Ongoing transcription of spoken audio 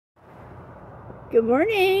Good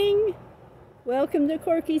morning. Welcome to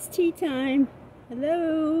Corky's Tea Time.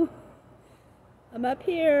 Hello. I'm up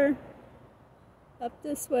here. Up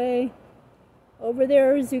this way. Over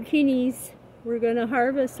there are zucchinis. We're going to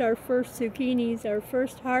harvest our first zucchinis, our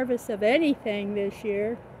first harvest of anything this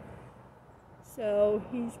year. So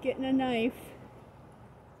he's getting a knife.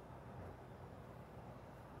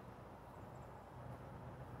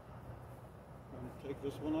 Take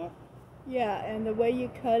this one off? Yeah, and the way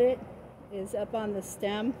you cut it is up on the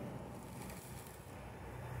stem.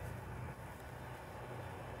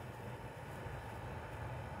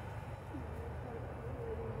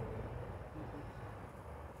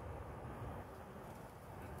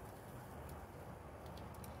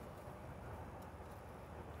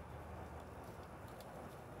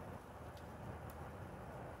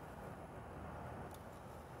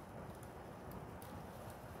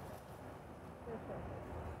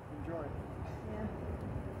 Enjoy. Yeah.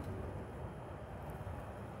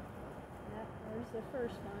 Yeah, there's the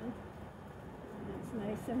first one. And it's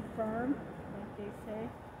nice and firm, like they say.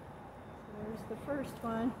 So there's the first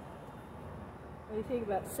one. What do you think,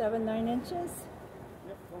 about 7-9 inches?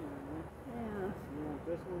 Yep, come on, man. Yeah. You want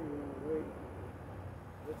this one, you want to wait?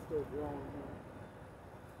 It's still growing.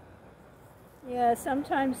 Yeah,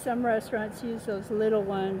 sometimes some restaurants use those little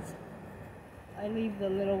ones. I leave the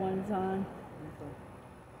little ones on.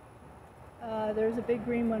 There's a big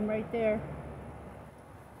green one right there.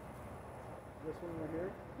 This one right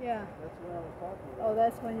here? Yeah. That's what I was talking about. Oh,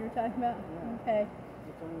 that's one you're talking about? Yeah. Okay.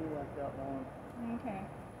 It's only like that long. Okay.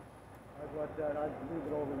 I'd let that, I'd leave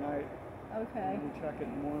it overnight. Okay. And check it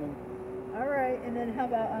in the morning. All right, and then how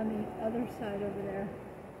about on the other side over there?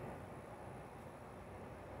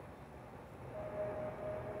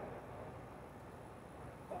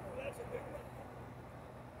 Oh, that's a big one.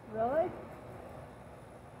 Really?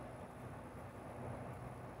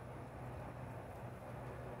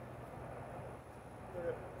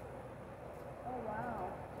 Oh, wow.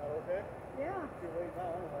 Is that okay? Yeah. Too late now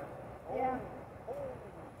anyway. Yeah. Oh,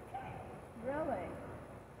 Really?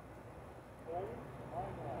 oh my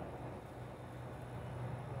God.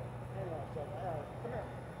 Hang on a second. Come here.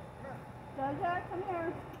 Come here. Jaja, come here.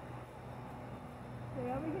 Stay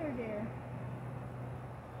over here, dear.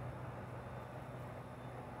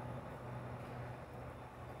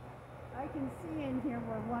 I can see in here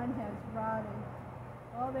where one has rotted.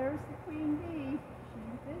 Oh, there's the queen bee.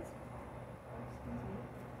 She's busy. Oh, excuse me.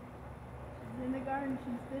 She's in the garden.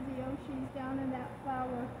 She's busy. Oh, she's down in that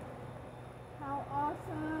flower. How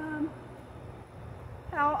awesome.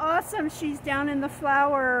 How awesome she's down in the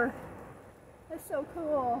flower. That's so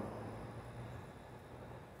cool.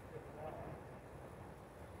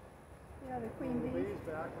 Yeah, the queen bee.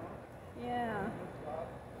 Back, huh? Yeah.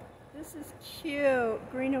 This is cute.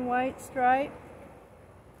 Green and white stripe.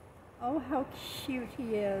 Oh, how cute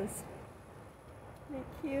he is. Isn't it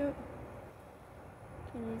cute?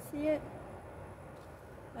 Can you see it?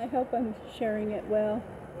 I hope I'm sharing it well.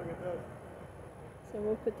 Look at this. So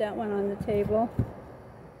we'll put that one on the table.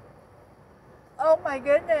 Oh my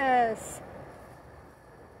goodness!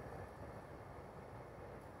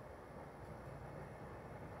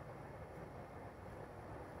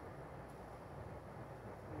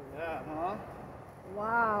 Look at that, huh?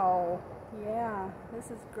 Wow. Yeah, this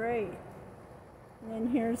is great. And then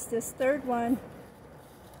here's this third one.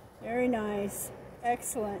 Very nice.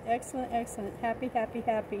 Excellent, excellent, excellent. Happy, happy,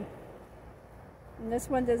 happy. And this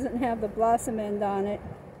one doesn't have the blossom end on it.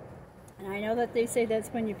 And I know that they say that's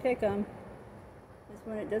when you pick them. This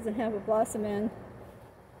one it doesn't have a blossom end.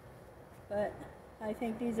 But I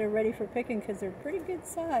think these are ready for picking because they're pretty good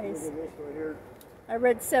size. Look at this right here. I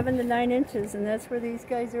read 7 to 9 inches, and that's where these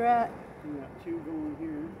guys are at. You got two going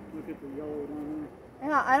here. Look at the yellow down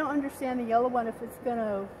Yeah, I don't understand the yellow one, if it's going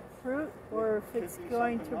to fruit or if it's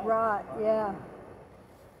going to rot. Yeah.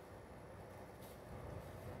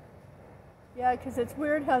 Yeah, because it's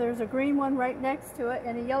weird how there's a green one right next to it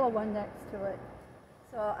and a yellow one next to it.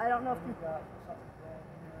 So I don't know if you... got something growing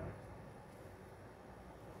here.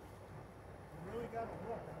 You really got to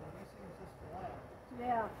look. I mean, these things just fly.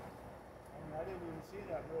 Yeah. I mean, I didn't even see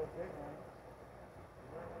that real big one.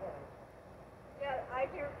 Where it was. Yeah,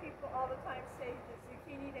 I hear people all the time say the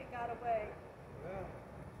zucchini that got away. Yeah.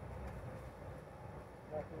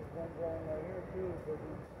 Like there's one growing right here too, but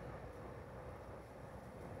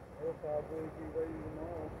it'll probably be ready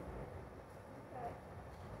tomorrow. Okay.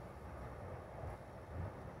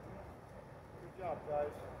 Good job,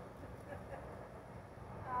 guys.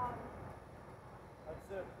 That's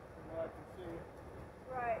it from what I can see.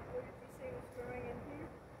 Right. What did you say was growing in here?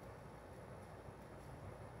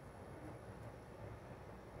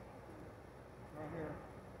 Right here.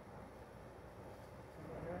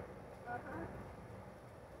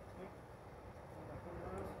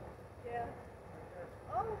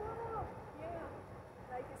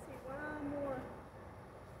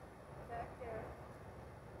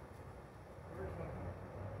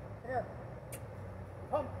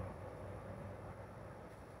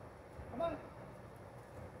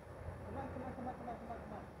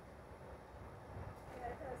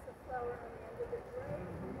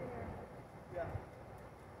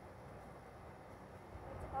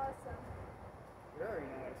 awesome. Very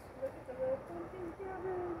nice. Look at the little pumpkin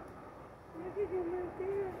coming. Look at him right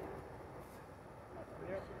there.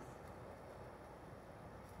 Yep.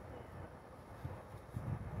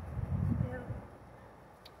 Yeah.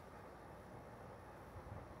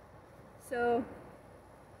 So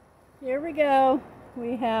here we go.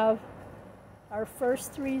 We have our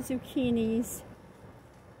first 3 zucchinis,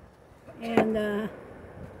 and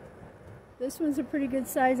this one's a pretty good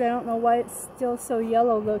size. I don't know why it's still so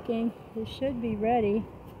yellow looking. It should be ready,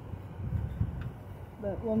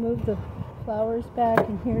 but we'll move the flowers back,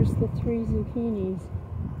 and here's the 3 zucchinis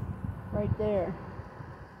right there.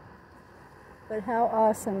 But how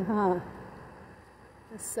awesome, huh?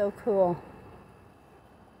 It's so cool.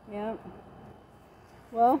 Yep.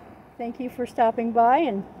 Well, thank you for stopping by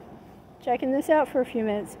and checking this out for a few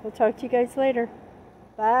minutes. We'll talk to you guys later.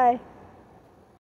 Bye.